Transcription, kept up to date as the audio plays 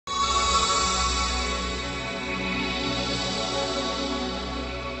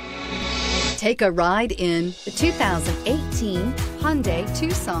Take a ride in the 2018 Hyundai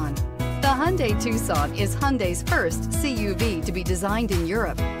Tucson. The Hyundai Tucson is Hyundai's first CUV to be designed in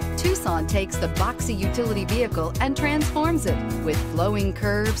Europe. Tucson takes the boxy utility vehicle and transforms it. With flowing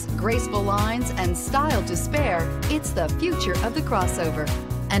curves, graceful lines, and style to spare, it's the future of the crossover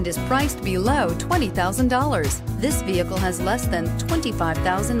and is priced below $20,000. This vehicle has less than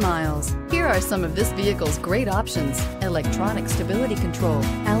 25,000 miles. Here are some of this vehicle's great options: electronic stability control,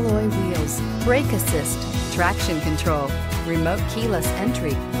 alloy wheels, brake assist, traction control, remote keyless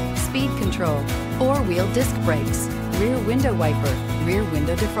entry, speed control, four-wheel disc brakes, rear window wiper, rear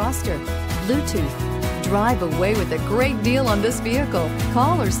window defroster, Bluetooth. Drive away with a great deal on this vehicle.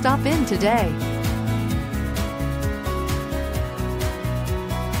 Call or stop in today.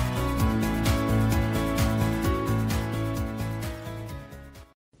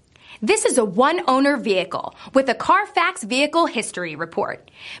 This is a one-owner vehicle with a Carfax Vehicle History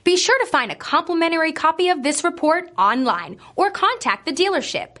Report. Be sure to find a complimentary copy of this report online or contact the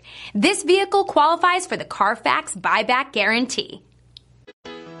dealership. This vehicle qualifies for the Carfax Buyback Guarantee.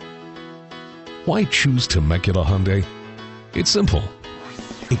 Why choose Temecula Hyundai? It's simple.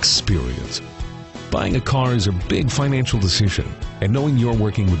 Experience. Buying a car is a big financial decision, and knowing you're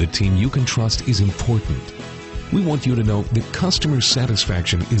working with a team you can trust is important. We want you to know that customer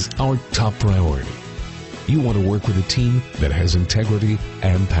satisfaction is our top priority. You want to work with a team that has integrity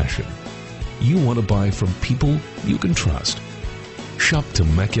and passion. You want to buy from people you can trust. Shop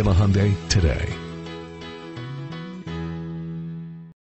Temecula Hyundai today.